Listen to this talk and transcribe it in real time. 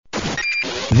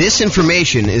This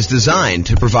information is designed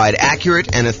to provide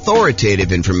accurate and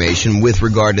authoritative information with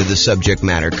regard to the subject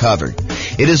matter covered.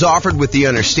 It is offered with the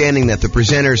understanding that the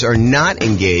presenters are not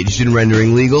engaged in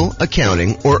rendering legal,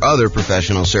 accounting, or other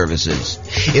professional services.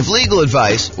 If legal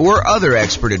advice or other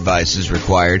expert advice is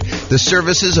required, the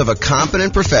services of a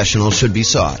competent professional should be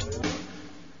sought.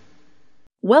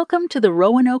 Welcome to the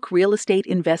Roanoke Real Estate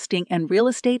Investing and Real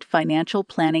Estate Financial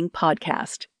Planning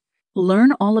Podcast.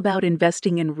 Learn all about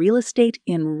investing in real estate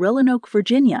in Roanoke,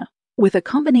 Virginia, with a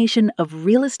combination of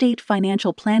real estate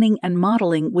financial planning and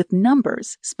modeling with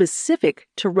numbers specific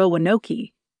to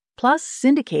Roanoke, plus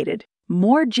syndicated,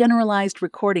 more generalized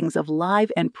recordings of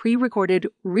live and pre-recorded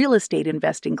real estate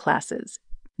investing classes,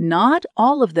 not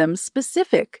all of them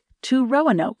specific to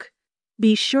Roanoke.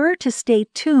 Be sure to stay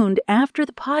tuned after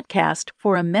the podcast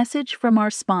for a message from our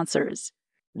sponsors.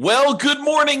 Well, good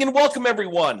morning and welcome,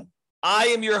 everyone. I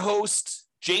am your host,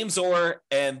 James Orr,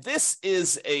 and this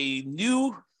is a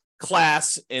new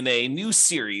class in a new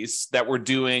series that we're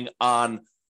doing on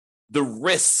the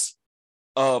risks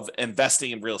of investing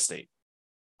in real estate,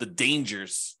 the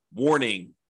dangers,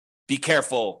 warning, be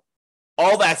careful,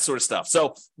 all that sort of stuff.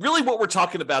 So really what we're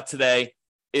talking about today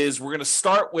is we're going to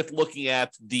start with looking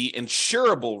at the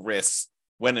insurable risks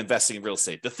when investing in real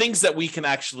estate, the things that we can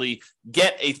actually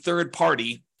get a third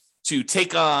party to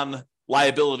take on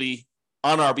liability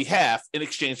on our behalf in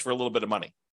exchange for a little bit of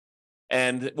money.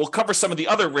 And we'll cover some of the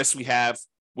other risks we have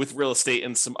with real estate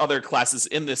in some other classes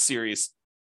in this series.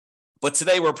 But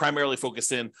today we're primarily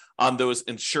focused in on those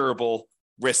insurable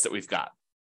risks that we've got.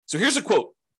 So here's a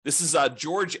quote. This is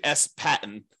George S.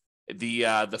 Patton,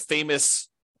 the famous,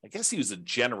 I guess he was a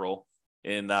general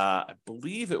in, I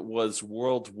believe it was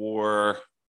World War,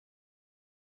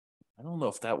 I don't know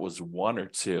if that was 1 or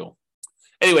 2.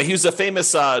 Anyway, he was a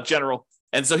famous general.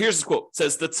 And so here's the quote. It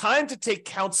says, "The time to take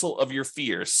counsel of your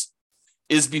fears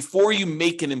is before you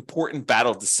make an important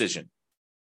battle decision.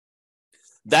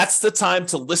 That's the time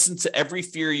to listen to every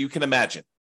fear you can imagine.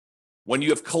 When you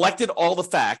have collected all the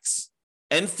facts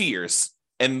and fears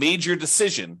and made your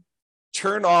decision,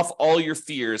 turn off all your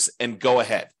fears and go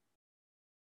ahead."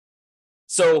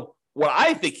 So what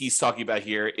I think he's talking about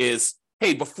here is,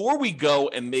 hey, before we go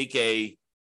and make a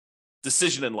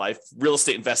decision in life, real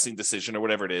estate investing decision or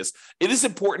whatever it is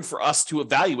important for us to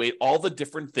evaluate all the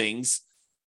different things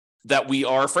that we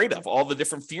are afraid of, all the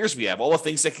different fears we have, all the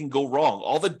things that can go wrong,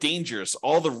 all the dangers,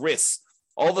 all the risks,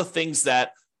 all the things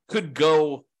that could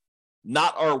go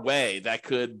not our way, that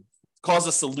could cause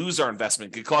us to lose our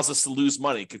investment, could cause us to lose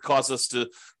money, could cause us to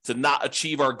not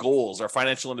achieve our goals, our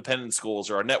financial independence goals,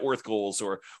 or our net worth goals,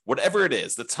 or whatever it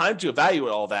is. The time to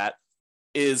evaluate all that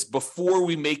is before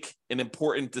we make an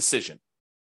important decision,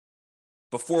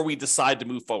 before we decide to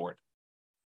move forward.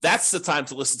 That's the time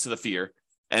to listen to the fear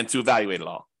and to evaluate it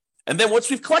all. And then once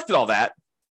we've collected all that,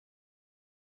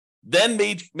 then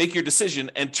make your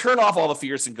decision and turn off all the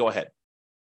fears and go ahead.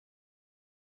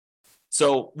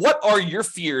 So what are your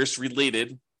fears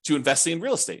related to investing in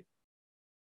real estate?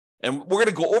 And we're going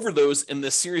to go over those in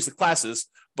this series of classes.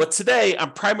 But today,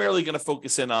 I'm primarily going to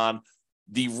focus in on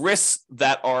the risks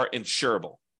that are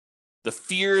insurable, the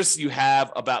fears you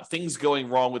have about things going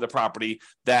wrong with a property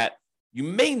that you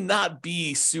may not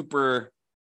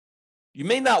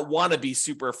want to be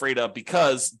super afraid of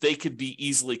because they could be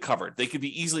easily covered. They could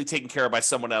be easily taken care of by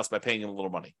someone else by paying them a little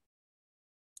money.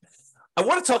 I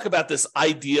want to talk about this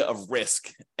idea of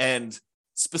risk, and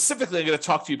specifically, I'm going to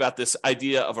talk to you about this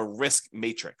idea of a risk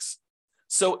matrix.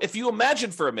 So if you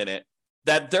imagine for a minute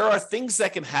that there are things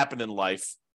that can happen in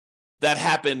life that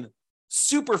happen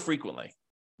super frequently,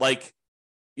 like,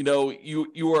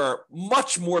 you are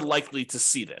much more likely to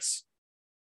see this,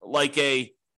 like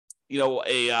an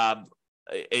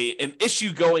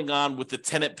issue going on with the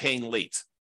tenant paying late.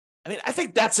 I mean, I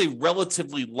think that's a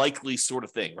relatively likely sort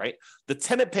of thing, right? The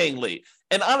tenant paying late.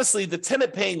 And honestly, the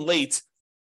tenant paying late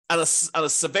on a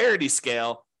severity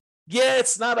scale, yeah,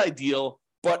 it's not ideal,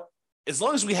 but as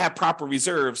long as we have proper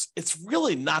reserves, it's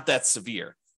really not that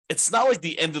severe. It's not like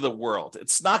the end of the world.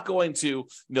 It's not going to,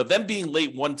 them being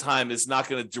late one time is not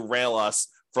going to derail us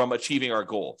from achieving our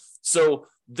goal. So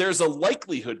there's a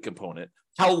likelihood component,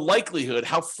 how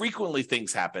frequently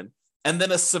things happen, and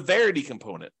then a severity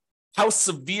component, how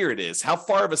severe it is, how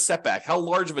far of a setback, how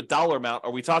large of a dollar amount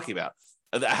are we talking about,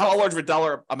 how large of a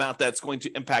dollar amount that's going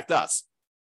to impact us.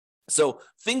 So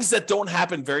things that don't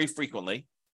happen very frequently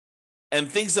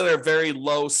and things that are very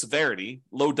low severity,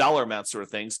 low dollar amount sort of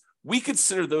things, we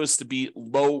consider those to be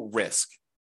low risk.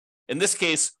 In this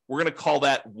case, we're going to call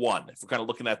that 1. If we're kind of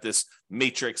looking at this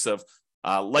matrix of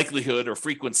likelihood or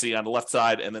frequency on the left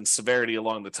side and then severity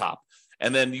along the top.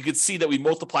 And then you can see that we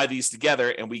multiply these together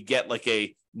and we get like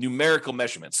a numerical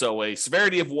measurement. So a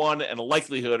severity of 1 and a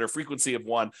likelihood or frequency of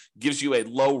 1 gives you a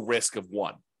low risk of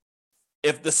 1.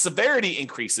 If the severity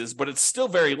increases, but it's still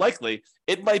very likely,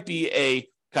 it might be a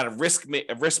kind of risk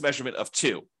measurement of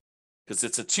 2, because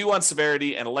it's a 2 on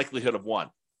severity and a likelihood of 1.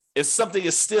 If something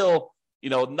is still,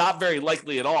 not very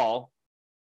likely at all,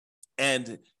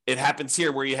 and it happens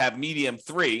here where you have medium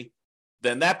 3,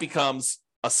 then that becomes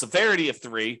a severity of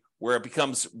 3, where it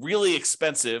becomes really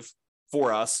expensive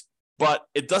for us, but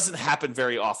it doesn't happen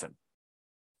very often.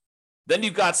 Then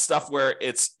you've got stuff where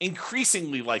it's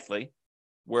increasingly likely,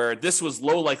 where this was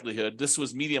low likelihood, this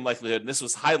was medium likelihood, and this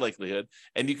was high likelihood,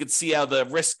 and you can see how the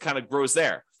risk kind of grows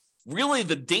there. Really,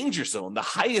 the danger zone, the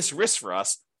highest risk for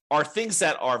us, are things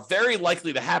that are very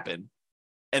likely to happen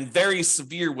and very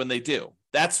severe when they do.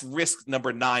 That's risk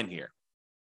number 9 here.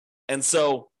 And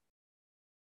so,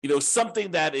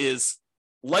 something that is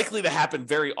likely to happen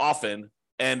very often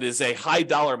and is a high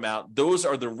dollar amount, those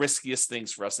are the riskiest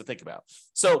things for us to think about.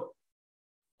 So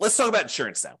let's talk about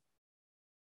insurance now.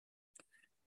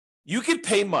 You could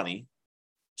pay money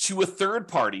to a third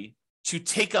party to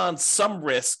take on some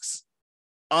risks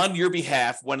on your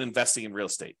behalf when investing in real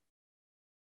estate.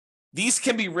 These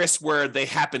can be risks where they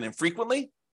happen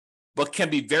infrequently, but can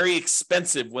be very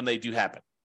expensive when they do happen.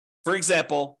 For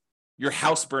example, your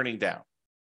house burning down.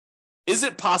 Is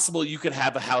it possible you could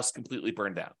have a house completely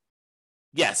burned down?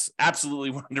 Yes,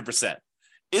 absolutely 100%.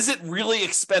 Is it really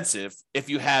expensive if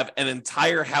you have an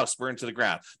entire house burned to the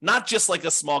ground? Not just like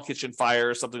a small kitchen fire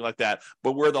or something like that,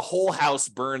 but where the whole house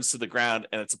burns to the ground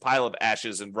and it's a pile of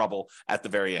ashes and rubble at the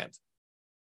very end.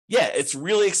 Yeah, it's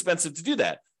really expensive to do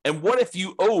that. And what if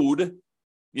you owed,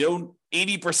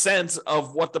 80%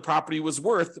 of what the property was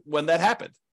worth when that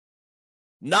happened?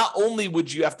 Not only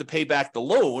would you have to pay back the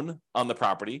loan on the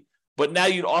property, but now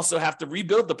you'd also have to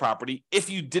rebuild the property if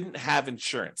you didn't have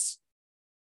insurance.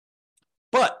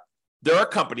 But there are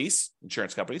companies,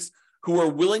 insurance companies, who are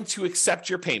willing to accept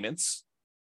your payments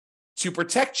to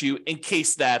protect you in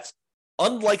case that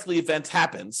unlikely event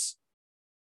happens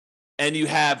and you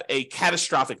have a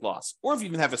catastrophic loss, or if you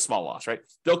even have a small loss, right?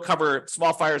 They'll cover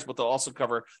small fires, but they'll also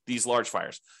cover these large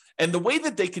fires. And the way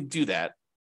that they can do that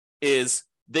is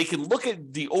they can look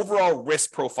at the overall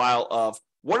risk profile of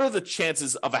what are the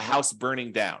chances of a house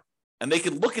burning down. And they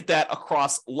can look at that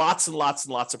across lots and lots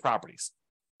and lots of properties.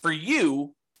 For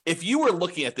you, if you were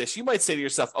looking at this, you might say to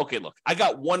yourself, okay, look, I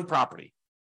got one property.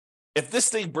 If this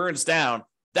thing burns down,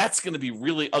 that's going to be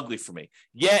really ugly for me.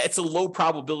 Yeah, it's a low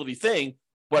probability thing,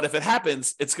 but if it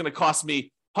happens, it's going to cost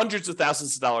me hundreds of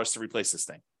thousands of dollars to replace this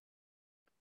thing.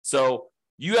 So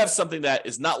you have something that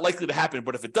is not likely to happen,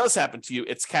 but if it does happen to you,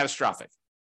 it's catastrophic.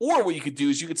 Or what you could do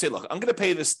is you could say, look, I'm going to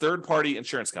pay this third-party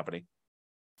insurance company,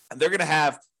 and they're going to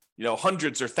have,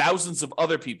 hundreds or thousands of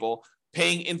other people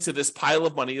paying into this pile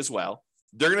of money as well.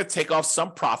 They're going to take off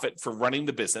some profit for running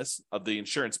the business of the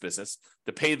insurance business,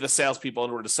 to pay the salespeople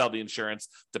in order to sell the insurance,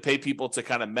 to pay people to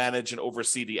kind of manage and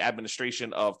oversee the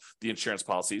administration of the insurance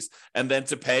policies, and then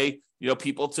to pay,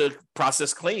 people to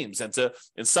process claims and to,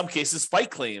 in some cases, fight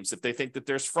claims if they think that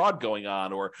there's fraud going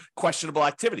on or questionable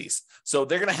activities. So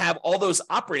they're going to have all those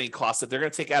operating costs that they're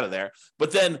going to take out of there.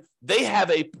 But then they have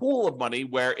a pool of money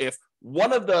where if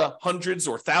one of the hundreds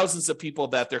or thousands of people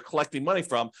that they're collecting money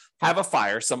from have a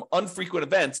fire, some infrequent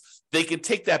events, they can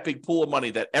take that big pool of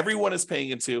money that everyone is paying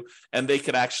into, and they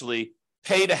could actually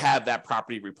pay to have that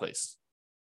property replaced.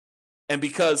 And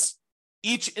because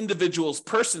each individual's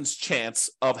person's chance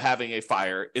of having a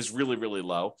fire is really, really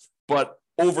low, but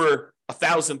over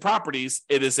 1,000 properties,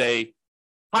 it is a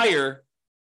higher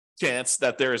chance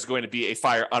that there is going to be a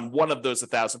fire on one of those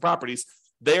 1,000 properties,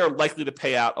 they are likely to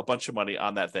pay out a bunch of money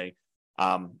on that thing.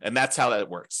 And that's how that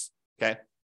works. Okay.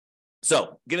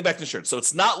 So getting back to insurance. So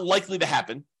it's not likely to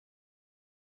happen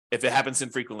if it happens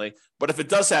infrequently, but if it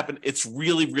does happen, it's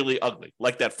really, really ugly,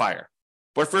 like that fire.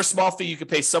 But for a small fee, you can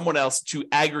pay someone else to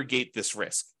aggregate this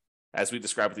risk, as we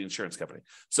described with the insurance company.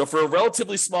 So for a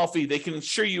relatively small fee, they can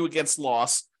insure you against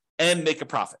loss and make a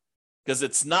profit, because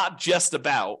it's not just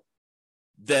about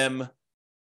them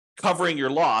covering your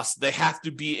loss. They have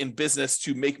to be in business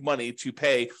to make money to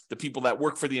pay the people that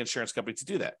work for the insurance company to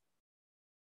do that.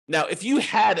 Now, if you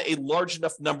had a large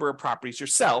enough number of properties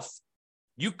yourself,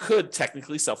 you could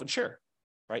technically self-insure,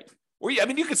 right? Or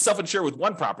you could self-insure with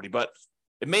one property, but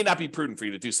it may not be prudent for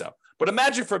you to do so. But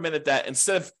imagine for a minute that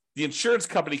instead of the insurance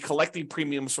company collecting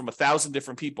premiums from 1,000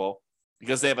 different people,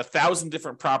 because they have 1,000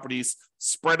 different properties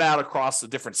spread out across a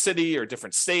different city or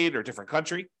different state or different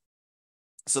country,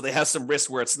 so they have some risk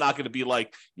where it's not going to be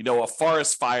like, a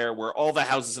forest fire where all the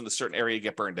houses in a certain area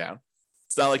get burned down.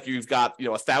 It's not like you've got,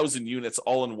 1,000 units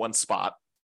all in one spot.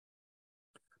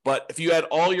 But if you had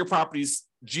all your properties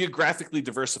geographically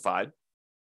diversified,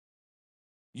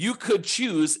 you could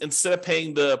choose, instead of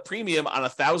paying the premium on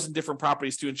 1,000 different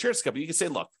properties to insurance company, you can say,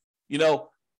 look,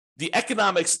 the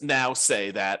economics now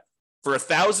say that for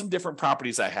 1,000 different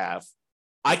properties I have,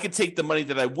 I could take the money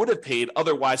that I would have paid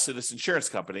otherwise to this insurance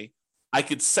company. I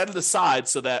could set it aside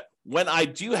so that when I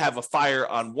do have a fire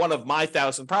on one of my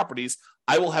 1,000 properties,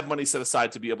 I will have money set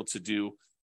aside to be able to do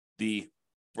to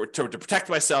protect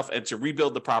myself and to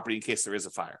rebuild the property in case there is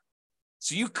a fire.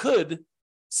 So you could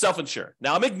self-insure.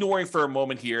 Now, I'm ignoring for a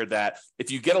moment here that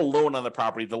if you get a loan on the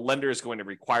property, the lender is going to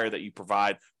require that you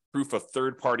provide proof of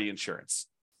third-party insurance.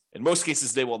 In most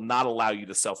cases, they will not allow you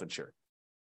to self-insure.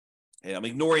 And I'm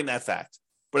ignoring that fact.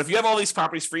 But if you have all these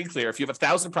properties free and clear, if you have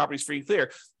 1,000 properties free and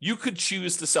clear, you could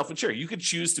choose to self-insure. You could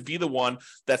choose to be the one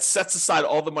that sets aside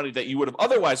all the money that you would have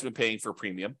otherwise been paying for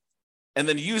premium, and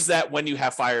then use that when you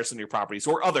have fires on your properties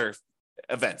or other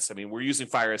events. I mean, we're using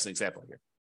fire as an example here.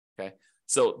 Okay.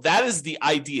 So that is the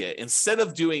idea. Instead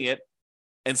of doing it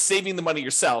and saving the money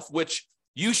yourself, which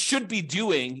you should be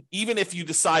doing even if you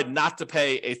decide not to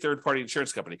pay a third-party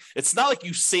insurance company. It's not like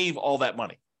you save all that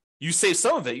money. You save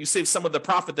some of it. You save some of the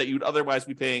profit that you would otherwise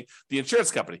be paying the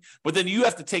insurance company. But then you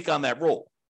have to take on that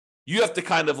role. You have to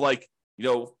kind of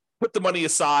put the money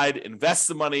aside, invest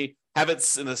the money, have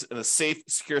it in a safe,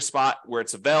 secure spot where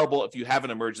it's available if you have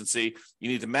an emergency. You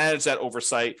need to manage that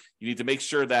oversight. You need to make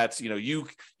sure that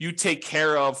you take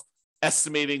care of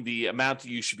estimating the amount that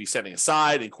you should be setting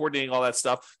aside and coordinating all that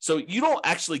stuff. So you don't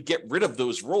actually get rid of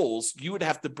those roles. You would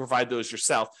have to provide those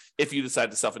yourself if you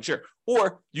decide to self-insure.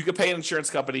 Or you could pay an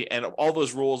insurance company and all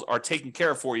those roles are taken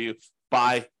care of for you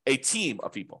by a team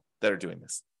of people that are doing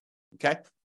this. Okay?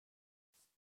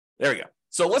 There we go.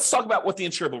 So let's talk about what the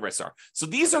insurable risks are. So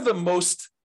these are the most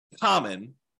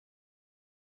common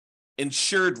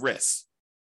insured risks.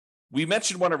 We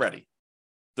mentioned one already,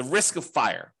 the risk of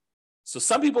fire. So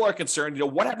some people are concerned,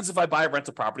 what happens if I buy a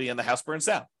rental property and the house burns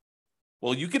down?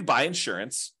 Well, you could buy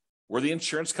insurance where the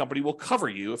insurance company will cover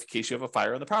you in case you have a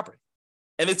fire on the property.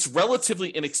 And it's relatively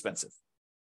inexpensive.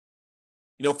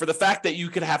 For the fact that you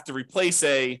could have to replace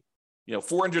a,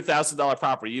 $400,000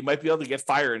 property, you might be able to get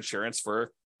fire insurance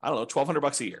for,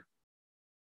 $1,200 a year.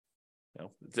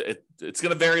 It's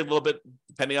going to vary a little bit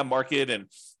depending on market and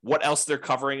what else they're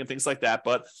covering and things like that.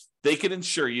 But they can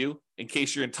insure you in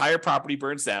case your entire property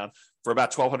burns down for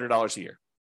about $1,200 a year.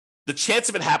 The chance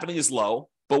of it happening is low,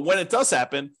 but when it does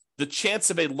happen, the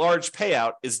chance of a large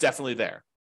payout is definitely there.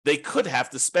 They could have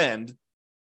to spend,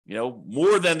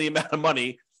 more than the amount of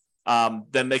money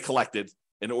than they collected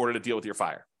in order to deal with your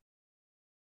fire.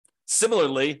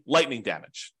 Similarly, lightning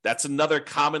damage. That's another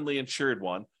commonly insured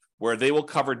one where they will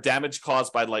cover damage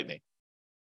caused by lightning.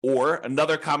 Or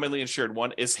another commonly insured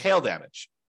one is hail damage,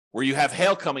 where you have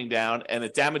hail coming down and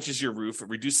it damages your roof, it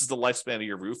reduces the lifespan of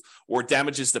your roof, or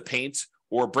damages the paint,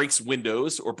 or breaks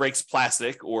windows, or breaks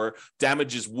plastic, or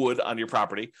damages wood on your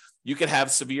property. You can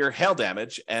have severe hail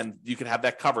damage, and you can have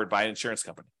that covered by an insurance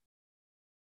company.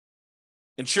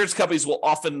 Insurance companies will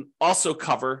often also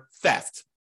cover theft.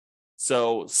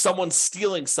 So someone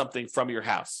stealing something from your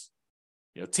house,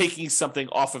 taking something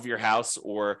off of your house,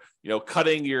 or,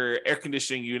 cutting your air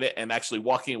conditioning unit and actually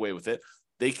walking away with it.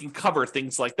 They can cover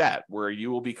things like that, where you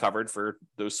will be covered for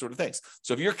those sort of things.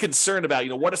 So if you're concerned about,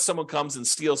 what if someone comes and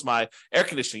steals my air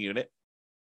conditioning unit,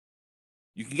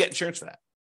 you can get insurance for that.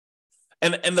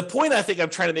 And the point I think I'm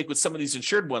trying to make with some of these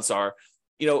insured ones are,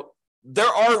 there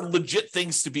are legit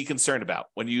things to be concerned about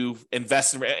when you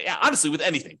invest in, honestly, with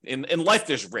anything. In life,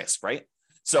 there's risk, right?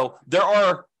 So there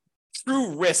are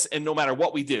true risks, and no matter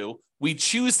what we do, we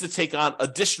choose to take on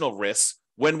additional risks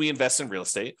when we invest in real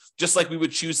estate, just like we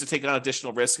would choose to take on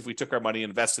additional risk if we took our money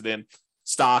and invested in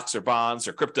stocks or bonds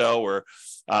or crypto or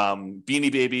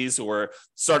Beanie Babies, or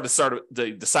decided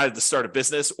to start a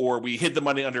business, or we hid the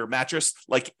money under a mattress.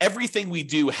 Like, everything we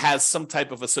do has some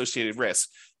type of associated risk.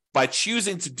 By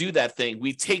choosing to do that thing,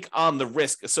 we take on the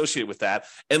risk associated with that,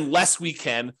 unless we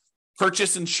can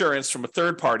purchase insurance from a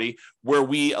third party where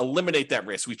we eliminate that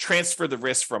risk. We transfer the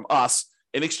risk from us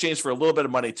in exchange for a little bit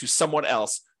of money to someone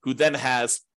else who then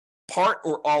has part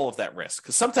or all of that risk.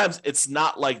 Because sometimes it's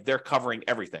not like they're covering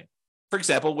everything. For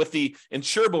example, with the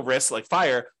insurable risks like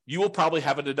fire, you will probably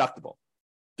have a deductible.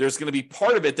 There's going to be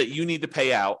part of it that you need to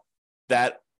pay out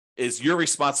that is your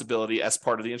responsibility as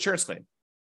part of the insurance claim.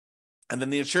 And then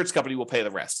the insurance company will pay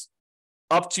the rest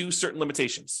up to certain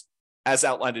limitations as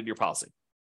outlined in your policy.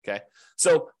 Okay.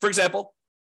 So, for example,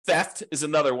 theft is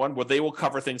another one where they will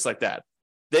cover things like that.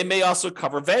 They may also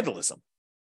cover vandalism.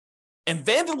 And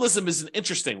vandalism is an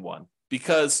interesting one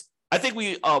because I think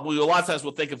we a lot of times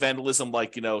we'll think of vandalism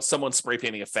like, someone spray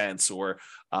painting a fence or,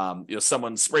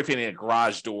 someone spray painting a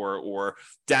garage door or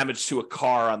damage to a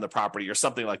car on the property or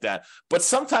something like that. But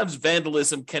sometimes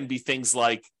vandalism can be things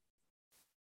like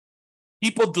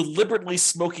people deliberately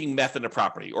smoking meth in a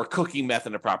property or cooking meth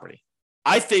in a property.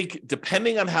 I think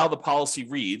depending on how the policy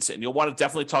reads, and you'll want to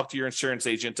definitely talk to your insurance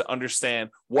agent to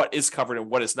understand what is covered and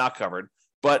what is not covered,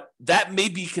 but that may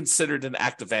be considered an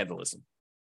act of vandalism.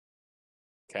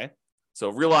 Okay? So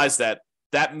realize that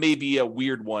may be a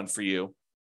weird one for you,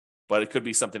 but it could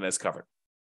be something that's covered.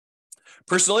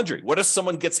 Personal injury. What if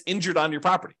someone gets injured on your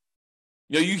property?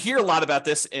 You hear a lot about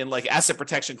this in like asset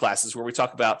protection classes where we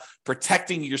talk about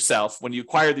protecting yourself when you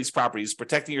acquire these properties,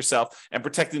 protecting yourself and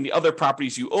protecting the other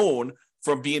properties you own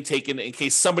from being taken in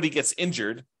case somebody gets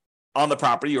injured on the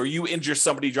property or you injure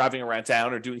somebody driving around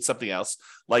town or doing something else.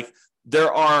 Like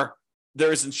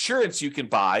there's insurance you can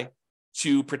buy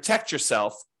to protect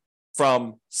yourself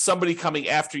from somebody coming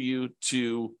after you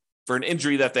for an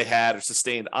injury that they had or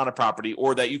sustained on a property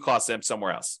or that you caused them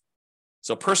somewhere else.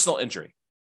 So personal injury.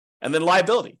 And then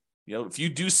liability. If you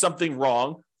do something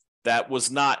wrong that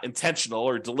was not intentional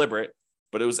or deliberate,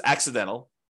 but it was accidental,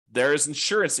 there is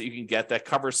insurance that you can get that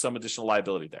covers some additional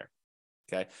liability there.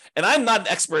 Okay. And I'm not an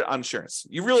expert on insurance.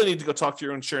 You really need to go talk to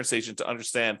your insurance agent to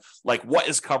understand like what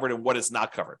is covered and what is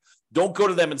not covered. Don't go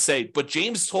to them and say, but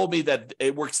James told me that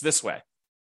it works this way.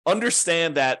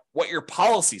 Understand that what your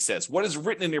policy says, what is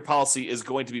written in your policy is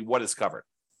going to be what is covered.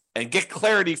 And get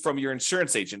clarity from your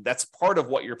insurance agent. That's part of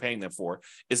what you're paying them for,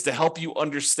 is to help you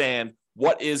understand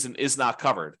what is and is not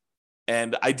covered.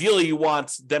 And ideally, you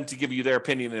want them to give you their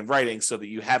opinion in writing so that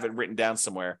you have it written down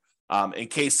somewhere in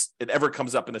case it ever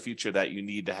comes up in the future that you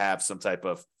need to have some type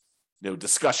of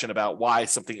discussion about why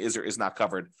something is or is not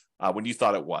covered when you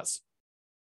thought it was.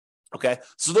 Okay,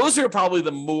 so those are probably the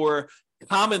more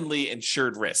commonly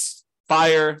insured risks: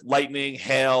 fire, lightning,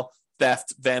 hail,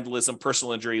 theft, vandalism,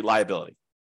 personal injury, liability.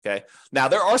 Okay. Now,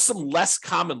 there are some less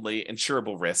commonly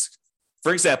insurable risks.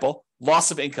 For example,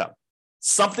 loss of income.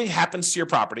 Something happens to your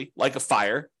property, like a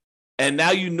fire, and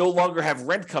now you no longer have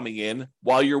rent coming in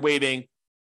while you're waiting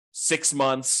 6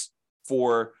 months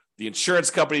for the insurance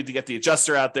company to get the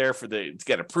adjuster out there to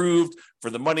get approved,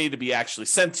 for the money to be actually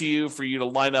sent to you, for you to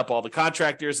line up all the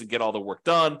contractors and get all the work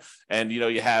done. And,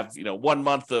 you have, 1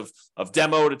 month of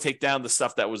demo to take down the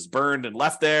stuff that was burned and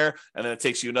left there. And then it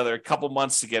takes you another couple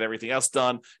months to get everything else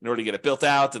done in order to get it built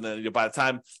out. And then by the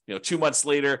time, 2 months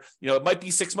later, it might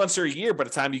be 6 months or a year by the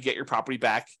time you get your property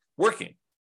back working.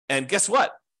 And guess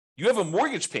what? You have a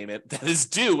mortgage payment that is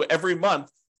due every month,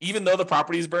 even though the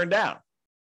property is burned down.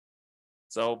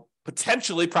 So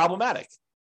potentially problematic.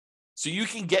 So you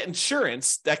can get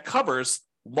insurance that covers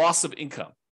loss of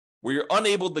income, where you're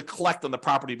unable to collect on the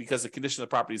property because the condition of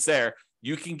the property is there.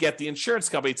 You can get the insurance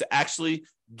company to actually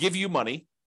give you money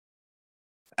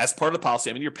as part of the policy.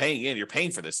 I mean, you're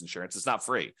paying for this insurance. It's not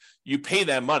free. You pay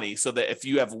them money so that if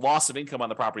you have loss of income on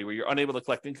the property where you're unable to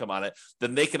collect income on it,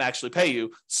 then they can actually pay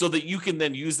you so that you can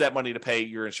then use that money to pay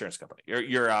your insurance company,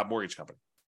 your mortgage company,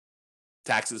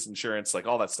 taxes, insurance, like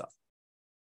all that stuff.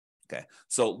 Okay,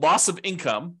 so loss of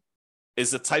income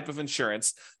is a type of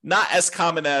insurance, not as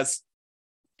common as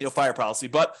fire policy,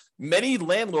 but many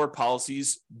landlord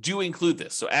policies do include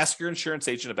this. So ask your insurance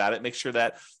agent about it. Make sure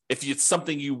that if it's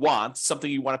something you want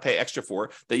to pay extra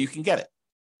for, that you can get it.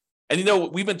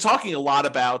 And we've been talking a lot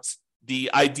about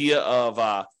the idea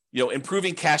of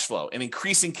improving cash flow and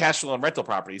increasing cash flow on rental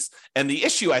properties. And the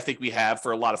issue I think we have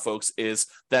for a lot of folks is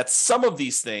that some of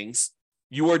these things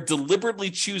you are deliberately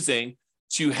choosing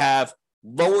to have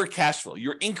lower cash flow.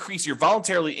 You're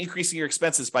voluntarily increasing your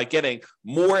expenses by getting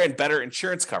more and better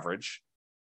insurance coverage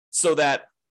so that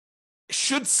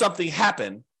should something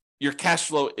happen, your cash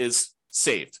flow is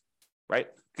saved, right?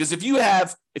 Because if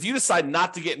you decide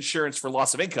not to get insurance for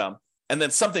loss of income and then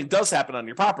something does happen on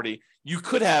your property, you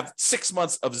could have 6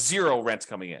 months of zero rent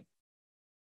coming in.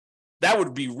 That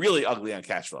would be really ugly on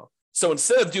cash flow. So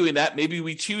instead of doing that, maybe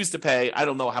we choose to pay, I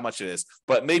don't know how much it is,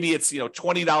 but maybe it's $20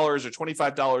 or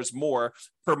 $25 more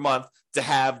per month to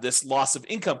have this loss of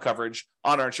income coverage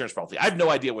on our insurance policy. I have no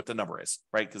idea what the number is,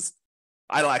 right? Because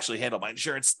I don't actually handle my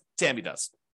insurance. Tammy does.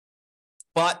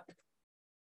 But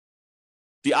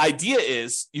the idea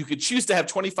is you could choose to have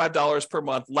 $25 per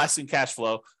month less in cash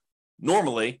flow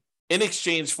normally in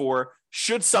exchange for,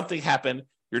 should something happen,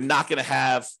 you're not going to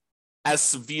have as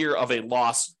severe of a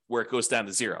loss where it goes down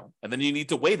to zero. And then you need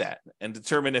to weigh that and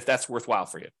determine if that's worthwhile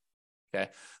for you.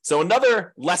 Okay. So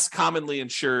another less commonly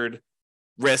insured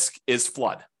risk is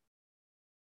flood.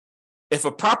 If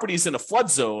a property is in a flood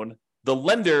zone, the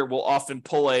lender will often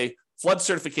pull a flood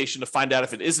certification to find out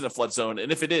if it isn't a flood zone.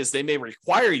 And if it is, they may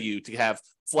require you to have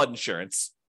flood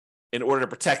insurance in order to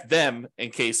protect them in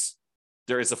case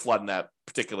there is a flood in that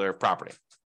particular property.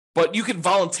 But you can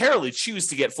voluntarily choose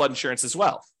to get flood insurance as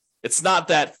well. It's not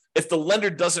that if the lender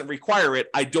doesn't require it,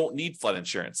 I don't need flood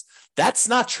insurance. That's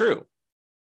not true.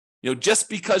 Just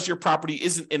because your property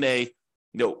isn't in a,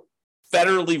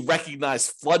 federally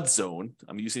recognized flood zone,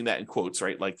 I'm using that in quotes,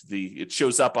 right? Like it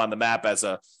shows up on the map as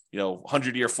a,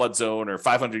 100-year flood zone or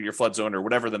 500-year flood zone or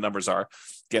whatever the numbers are.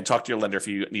 Again, talk to your lender if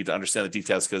you need to understand the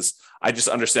details, because I just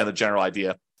understand the general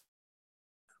idea.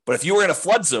 But if you were in a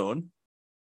flood zone,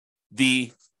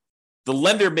 the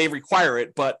lender may require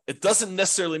it, but it doesn't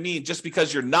necessarily mean just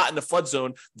because you're not in the flood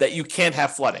zone that you can't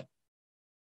have flooding.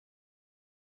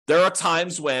 There are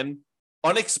times when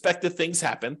unexpected things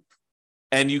happen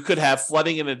and you could have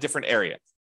flooding in a different area.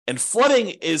 And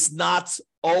flooding is not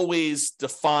always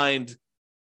defined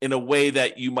in a way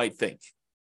that you might think.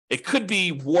 It could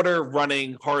be water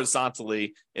running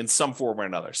horizontally in some form or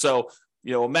another. So,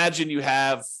 imagine you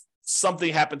have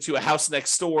something happen to a house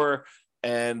next door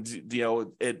and,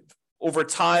 it over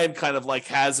time kind of like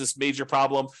has this major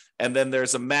problem. And then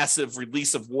there's a massive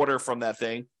release of water from that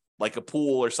thing, like a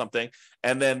pool or something.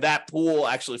 And then that pool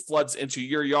actually floods into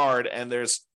your yard and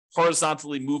there's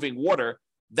horizontally moving water.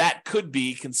 That could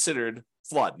be considered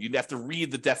flood. You'd have to read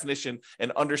the definition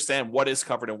and understand what is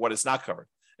covered and what is not covered.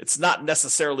 It's not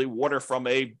necessarily water from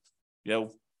a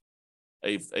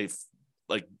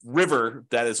river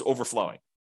that is overflowing.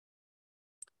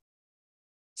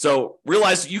 So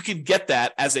realize you can get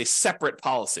that as a separate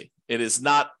policy. It is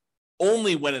not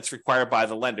only when it's required by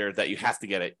the lender that you have to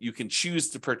get it. You can choose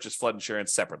to purchase flood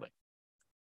insurance separately.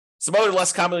 Some other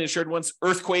less commonly insured ones,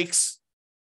 earthquakes.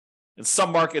 In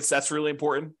some markets, that's really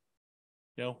important.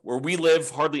 Where we live,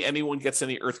 hardly anyone gets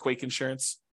any earthquake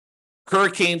insurance.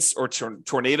 Hurricanes or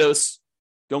tornadoes.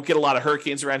 Don't get a lot of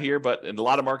hurricanes around here, but in a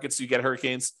lot of markets, you get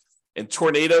hurricanes. And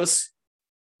tornadoes,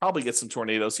 probably get some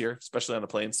tornadoes here, especially on the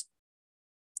plains.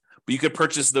 But you could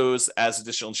purchase those as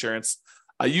additional insurance.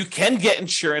 You can get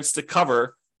insurance to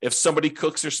cover if somebody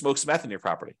cooks or smokes meth in your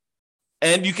property.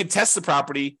 And you can test the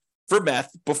property for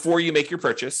meth before you make your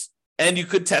purchase. And you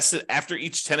could test it after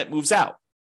each tenant moves out.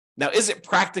 Now, is it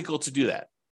practical to do that?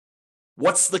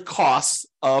 What's the cost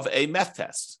of a meth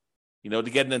test? To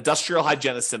get an industrial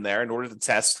hygienist in there in order to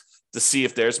test to see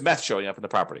if there's meth showing up in the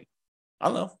property. I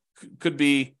don't know. Could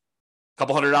be a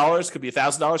couple $100, could be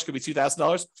 $1,000, could be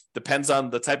 $2,000. Depends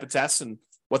on the type of test and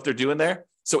what they're doing there.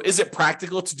 So is it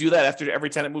practical to do that after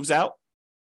every tenant moves out?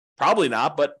 Probably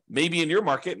not, but maybe in your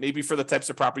market, maybe for the types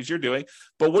of properties you're doing.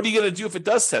 But what are you going to do if it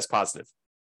does test positive?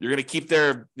 You're going to keep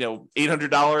their $800,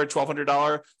 $1,200,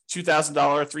 $2,000,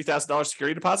 $3,000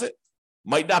 security deposit?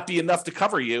 Might not be enough to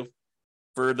cover you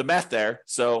for the meth there.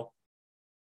 So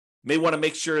may want to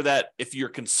make sure that if you're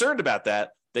concerned about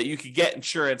that you can get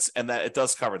insurance and that it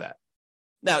does cover that.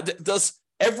 Now, does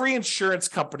every insurance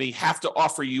company have to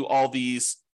offer you all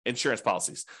these insurance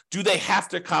policies? Do they have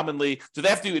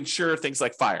to insure things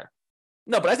like fire?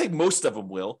 No, but I think most of them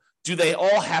will. Do they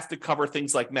all have to cover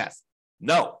things like meth?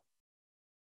 No.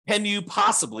 Can you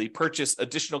possibly purchase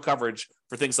additional coverage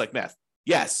for things like meth?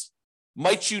 Yes.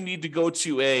 Might you need to go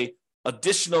to a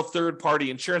additional third-party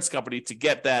insurance company to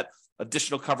get that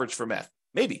additional coverage for meth?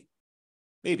 Maybe.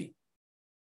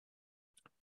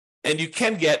 And you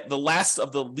can get the last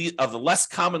of the less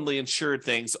commonly insured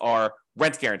things are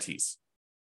rent guarantees.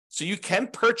 So you can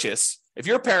purchase, if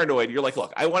you're paranoid, you're like,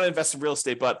 look, I want to invest in real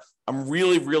estate, but I'm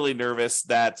really, really nervous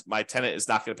that my tenant is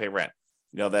not going to pay rent.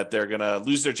 That they're going to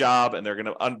lose their job and they're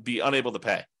going to be unable to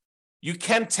pay. You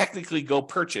can technically go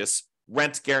purchase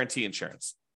rent guarantee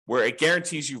insurance, where it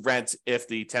guarantees you rent if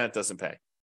the tenant doesn't pay.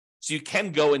 So you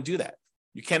can go and do that.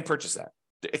 You can purchase that.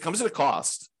 It comes at a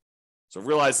cost. So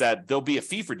realize that there'll be a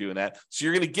fee for doing that. So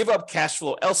you're going to give up cash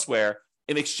flow elsewhere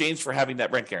in exchange for having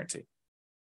that rent guarantee.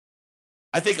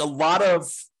 I think a lot of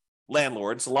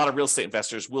landlords, a lot of real estate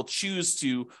investors will choose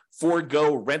to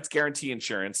forego rent guarantee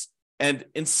insurance and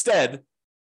instead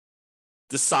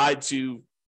decide to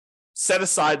set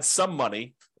aside some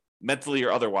money, mentally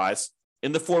or otherwise,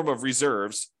 in the form of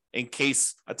reserves in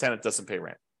case a tenant doesn't pay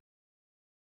rent.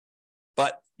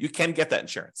 But you can get that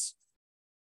insurance.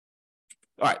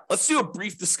 All right, let's do a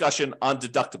brief discussion on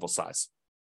deductible size.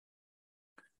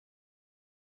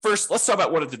 First, let's talk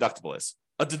about what a deductible is.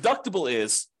 A deductible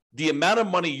is the amount of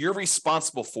money you're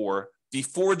responsible for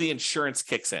before the insurance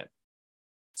kicks in.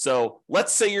 So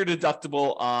let's say your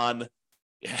deductible on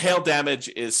hail damage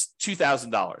is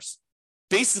 $2,000.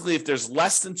 Basically, if there's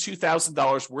less than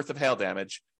 $2,000 worth of hail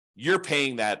damage, you're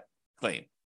paying that claim.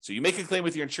 So you make a claim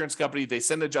with your insurance company, they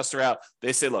send an adjuster out,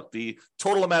 they say, look, the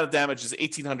total amount of damage is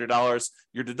 $1,800,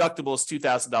 your deductible is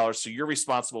 $2,000, so you're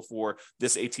responsible for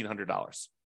this $1,800.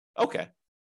 Okay.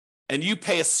 And you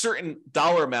pay a certain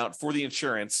dollar amount for the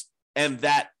insurance and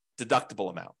that deductible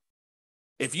amount.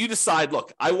 If you decide,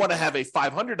 look, I want to have a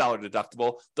 $500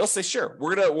 deductible, they'll say, sure,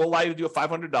 we'll allow you to do a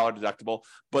 $500 deductible,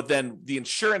 but then the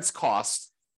insurance cost,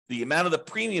 the amount of the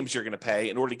premiums you're going to pay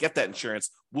in order to get that insurance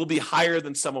will be higher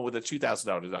than someone with a $2,000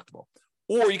 deductible.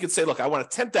 Or you could say, look, I want a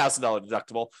 $10,000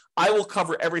 deductible. I will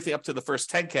cover everything up to the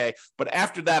first 10K, but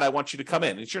after that, I want you to come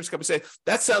in. The insurance company say,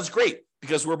 that sounds great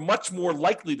because we're much more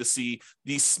likely to see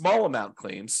these small amount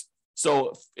claims.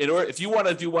 So if you want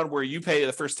to do one where you pay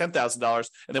the first $10,000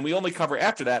 and then we only cover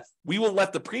after that, we will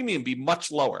let the premium be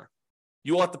much lower.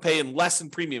 You will have to pay in less in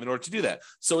premium in order to do that.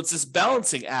 So it's this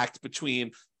balancing act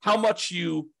between how much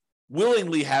you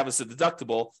willingly have as a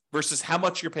deductible versus how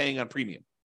much you're paying on premium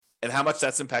and how much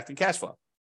that's impacting cash flow.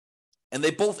 And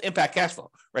they both impact cash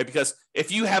flow, right? Because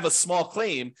if you have a small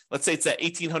claim, let's say it's that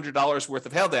 $1,800 worth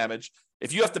of hail damage,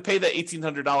 if you have to pay that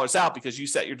 $1,800 out because you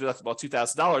set your deductible at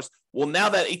 $2,000, well, now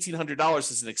that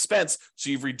 $1,800 is an expense, so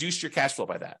you've reduced your cash flow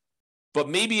by that. But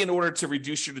maybe in order to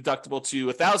reduce your deductible to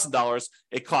 $1,000,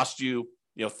 it costs you,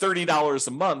 $30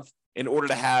 a month in order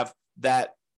to have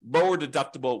that lower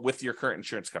deductible with your current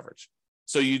insurance coverage.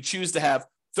 So you choose to have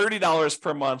 $30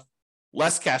 per month,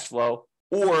 less cash flow,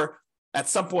 or at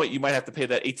some point you might have to pay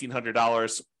that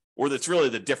 $1,800, or that's really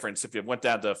the difference. If it went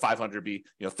down to $500, be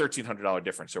 $1,300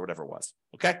 difference or whatever it was.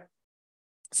 Okay.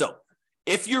 So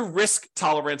if your risk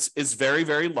tolerance is very,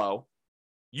 very low,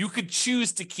 you could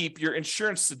choose to keep your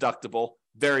insurance deductible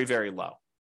very, very low.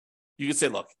 You could say,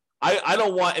 look, I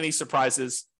don't want any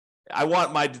surprises. I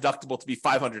want my deductible to be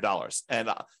 $500. And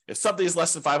if something is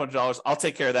less than $500, I'll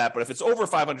take care of that. But if it's over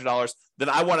 $500, then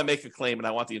I want to make a claim and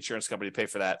I want the insurance company to pay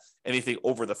for that, anything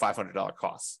over the $500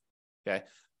 costs. Okay.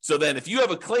 So then if you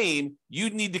have a claim, you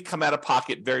need to come out of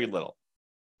pocket very little.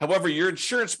 However, your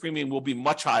insurance premium will be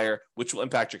much higher, which will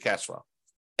impact your cash flow.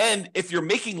 And if you're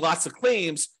making lots of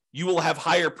claims, you will have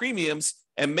higher premiums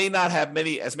and may not have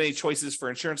as many choices for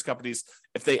insurance companies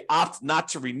if they opt not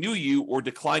to renew you or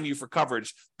decline you for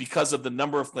coverage because of the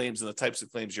number of claims and the types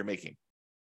of claims you're making,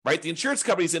 right? The insurance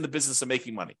company is in the business of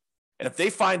making money. And if they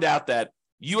find out that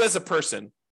you as a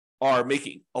person are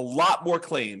making a lot more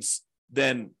claims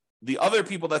than the other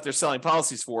people that they're selling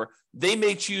policies for, they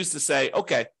may choose to say,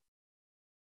 okay,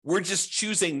 we're just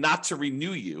choosing not to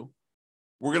renew you.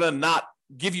 We're going to not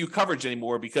give you coverage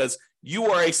anymore because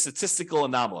you are a statistical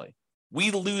anomaly.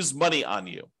 We lose money on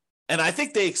you. And I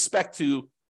think they expect to,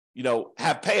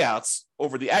 have payouts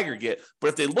over the aggregate. But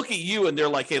if they look at you and they're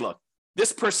like, hey, look,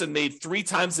 this person made 3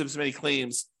 times as many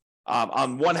claims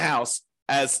on one house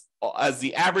as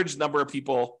the average number of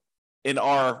people in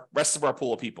our rest of our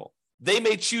pool of people, they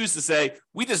may choose to say,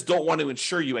 we just don't want to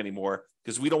insure you anymore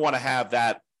because we don't want to have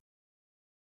that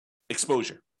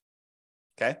exposure.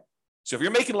 Okay. So if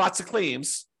you're making lots of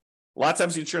claims, a lot of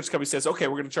times the insurance company says, okay,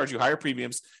 we're going to charge you higher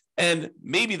premiums. And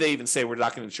maybe they even say, we're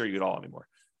not going to insure you at all anymore.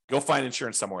 Go find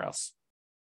insurance somewhere else.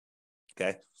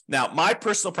 Okay. Now, my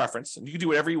personal preference, and you can do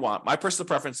whatever you want, my personal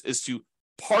preference is to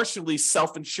partially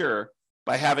self-insure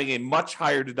by having a much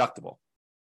higher deductible,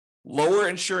 lower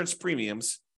insurance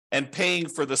premiums, and paying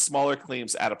for the smaller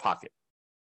claims out of pocket.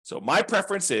 So my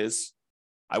preference is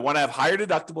I want to have higher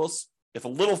deductibles. If a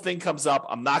little thing comes up,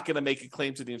 I'm not going to make a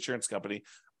claim to the insurance company.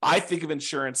 I think of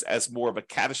insurance as more of a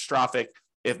catastrophic.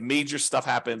 If major stuff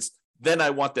happens, then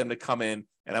I want them to come in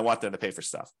and I want them to pay for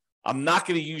stuff. I'm not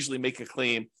going to usually make a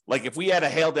claim. Like if we had a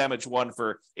hail damage one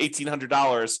for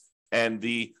 $1,800 and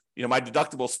my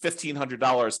deductible is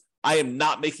 $1,500, I am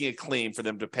not making a claim for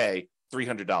them to pay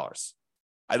 $300.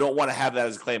 I don't want to have that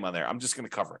as a claim on there. I'm just going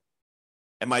to cover it.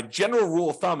 And my general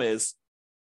rule of thumb is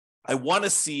I want to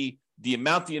see the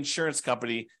amount the insurance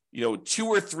company, 2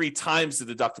 or 3 times the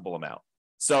deductible amount.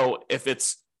 So if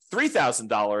it's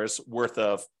 $3,000 worth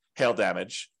of hail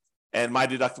damage and my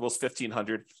deductible is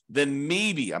 $1,500, then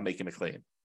maybe I'm making a claim.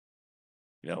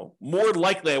 More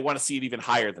likely I want to see it even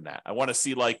higher than that. I want to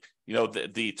see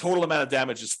the total amount of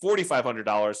damage is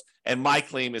 $4,500 and my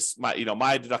claim is my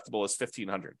deductible is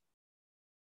 $1,500.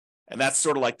 And that's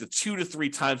sort of like the 2 to 3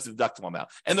 times the deductible amount.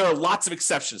 And there are lots of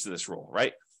exceptions to this rule,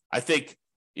 right? I think,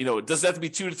 it doesn't have to be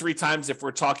 2 to 3 times if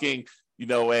we're talking,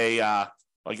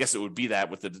 I guess it would be that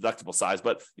with the deductible size,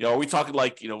 but, are we talking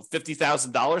like,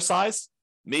 $50,000 size?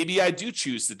 Maybe I do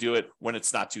choose to do it when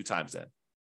it's not 2 times then.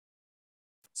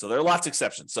 So there are lots of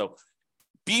exceptions. So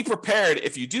be prepared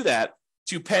if you do that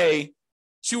to pay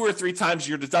 2 or 3 times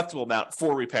your deductible amount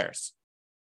for repairs.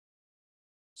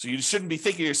 So you shouldn't be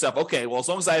thinking to yourself, okay, well, as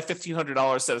long as I have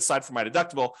 $1,500 set aside for my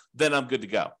deductible, then I'm good to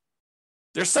go.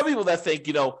 There's some people that think,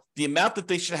 the amount that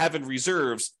they should have in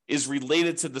reserves is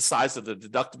related to the size of the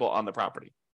deductible on the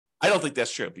property. I don't think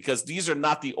that's true because these are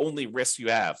not the only risks you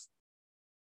have.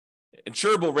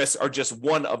 Insurable risks are just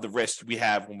one of the risks we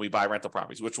have when we buy rental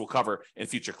properties, which we'll cover in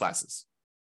future classes.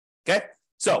 Okay,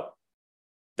 so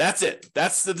that's it.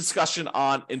 That's the discussion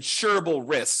on insurable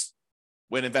risks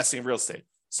when investing in real estate.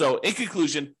 So in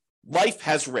conclusion, life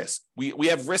has risks. We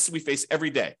have risks we face every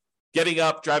day. Getting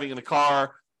up, driving in the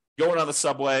car, going on the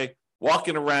subway,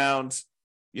 walking around,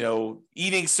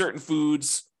 eating certain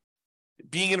foods,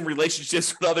 being in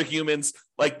relationships with other humans.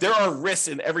 Like there are risks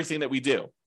in everything that we do.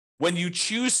 When you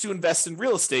choose to invest in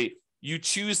real estate, you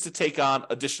choose to take on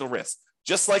additional risks.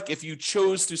 Just like if you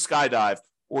chose to skydive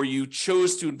or you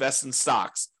chose to invest in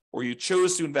stocks or you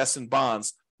chose to invest in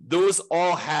bonds, those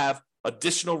all have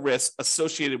additional risks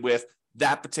associated with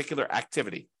that particular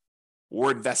activity or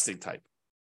investing type.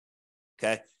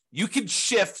 Okay? You can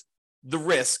shift the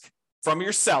risk from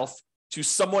yourself to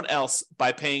someone else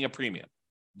by paying a premium.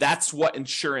 That's what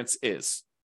insurance is.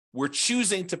 We're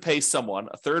choosing to pay someone,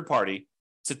 a third party,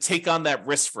 to take on that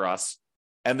risk for us,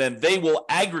 and then they will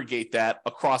aggregate that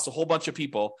across a whole bunch of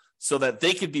people so that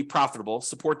they can be profitable,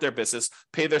 support their business,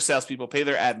 pay their salespeople, pay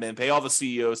their admin, pay all the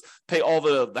CEOs, pay all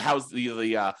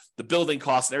the building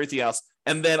costs and everything else,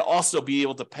 and then also be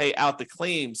able to pay out the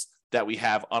claims that we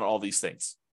have on all these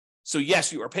things. So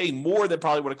yes, you are paying more than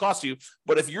probably what it costs you,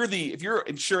 but if you're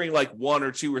insuring like 1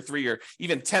 or 2 or 3 or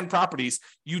even 10 properties,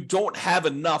 you don't have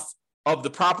enough of the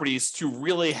properties to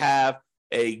really have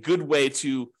a good way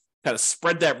to kind of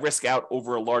spread that risk out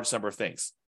over a large number of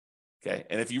things. Okay.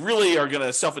 And if you really are going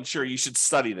to self-insure, you should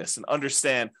study this and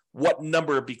understand what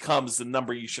number becomes the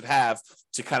number you should have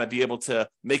to kind of be able to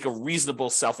make a reasonable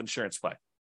self-insurance play.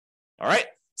 All right.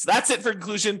 So that's it for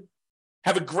conclusion.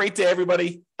 Have a great day,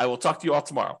 everybody. I will talk to you all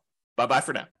tomorrow. Bye-bye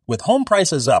for now. With home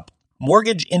prices up,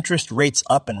 mortgage interest rates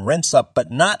up, and rents up,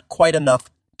 but not quite enough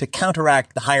to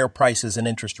counteract the higher prices and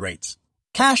interest rates.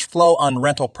 Cash flow on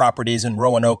rental properties in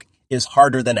Roanoke is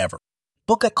harder than ever.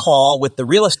 Book a call with the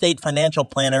Real Estate Financial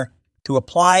Planner to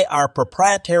apply our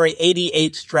proprietary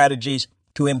 88 strategies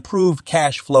to improve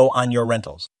cash flow on your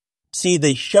rentals. See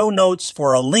the show notes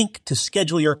for a link to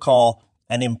schedule your call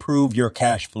and improve your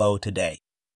cash flow today.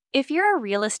 If you're a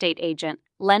real estate agent,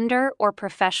 lender, or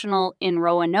professional in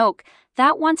Roanoke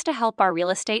that wants to help our real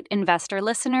estate investor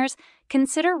listeners,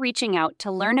 consider reaching out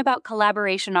to learn about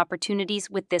collaboration opportunities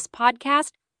with this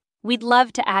podcast. We'd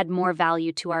love to add more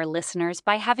value to our listeners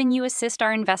by having you assist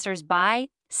our investors buy,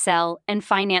 sell, and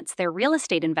finance their real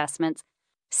estate investments.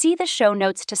 See the show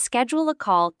notes to schedule a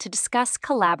call to discuss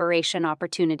collaboration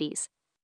opportunities.